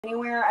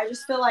anywhere. I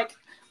just feel like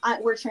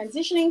we're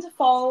transitioning to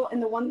fall,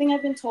 and the one thing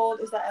I've been told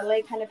is that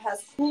LA kind of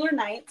has cooler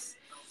nights.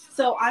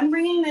 So I'm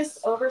bringing this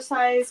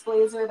oversized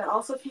blazer that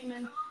also came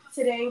in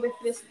today with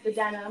the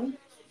denim.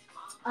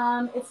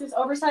 It's this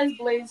oversized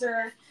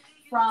blazer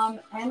from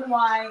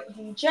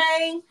NYDJ.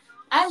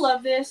 I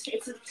love this.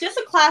 It's just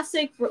a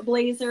classic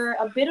blazer,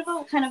 a bit of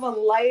a kind of a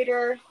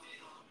lighter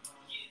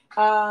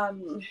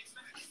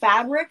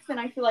fabric than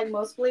I feel like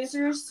most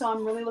blazers, so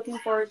I'm really looking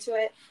forward to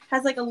it.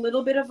 Has like a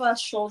little bit of a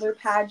shoulder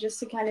pad just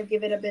to kind of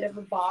give it a bit of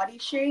a body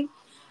shape,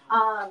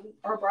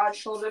 or broad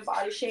shoulder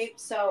body shape.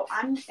 So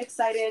I'm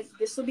excited.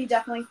 This will be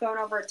definitely thrown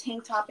over a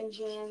tank top and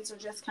jeans, or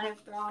just kind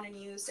of thrown and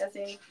used as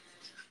a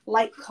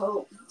light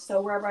coat. So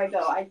wherever I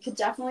go, I could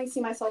definitely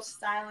see myself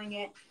styling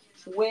it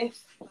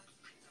with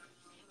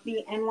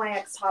the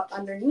NYX top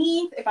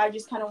underneath if I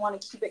just kind of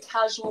want to keep it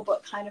casual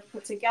but kind of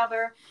put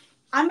together.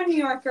 I'm a New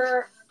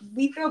Yorker.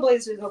 We throw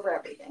blazers over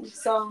everything.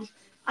 So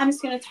I'm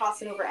just going to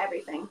toss it over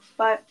everything.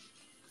 But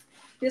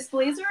this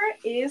blazer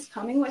is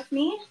coming with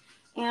me.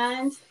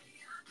 And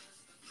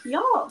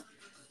y'all,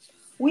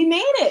 we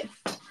made it.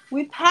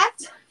 We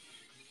packed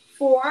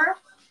for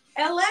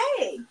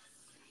LA.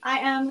 I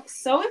am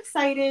so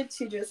excited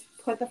to just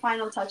put the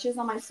final touches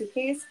on my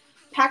suitcase,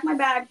 pack my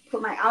bag,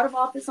 put my out of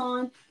office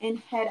on, and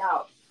head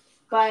out.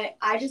 But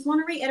I just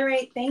want to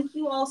reiterate, thank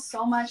you all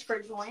so much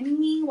for joining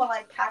me while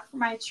I pack for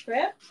my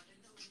trip.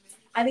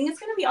 I think it's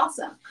going to be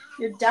awesome.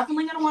 You're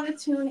definitely going to want to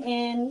tune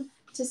into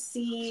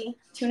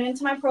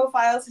my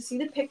profiles to see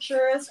the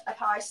pictures of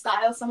how I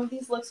style some of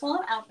these looks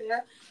while I'm out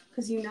there,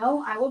 because you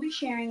know I will be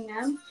sharing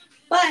them.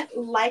 But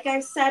like I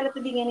said at the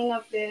beginning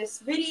of this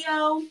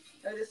video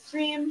or this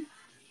stream,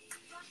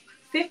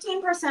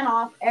 15%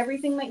 off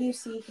everything that you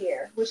see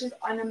here, which is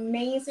an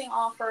amazing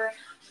offer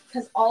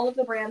because all of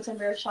the brands in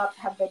Verishop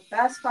have the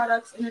best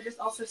products, and they're just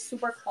also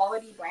super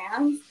quality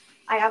brands.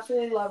 I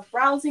absolutely love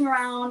browsing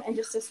around and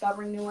just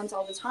discovering new ones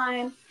all the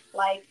time,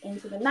 like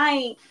Into the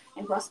Night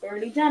and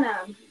Prosperity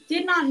Denim.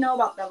 Did not know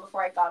about them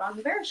before I got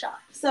on Verishop.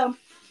 So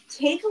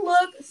take a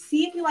look,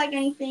 see if you like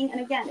anything.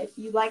 And again, if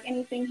you like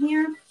anything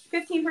here,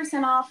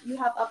 15% off. You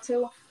have up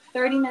to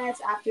 30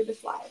 minutes after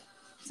this live.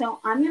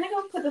 So I'm going to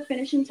go put the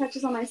finishing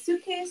touches on my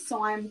suitcase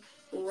so I'm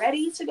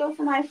ready to go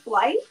for my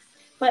flight.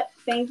 But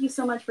thank you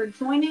so much for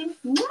joining.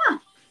 Mwah!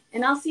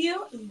 And I'll see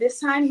you this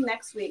time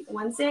next week,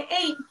 Wednesday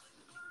 8.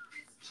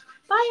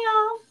 Bye,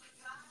 y'all.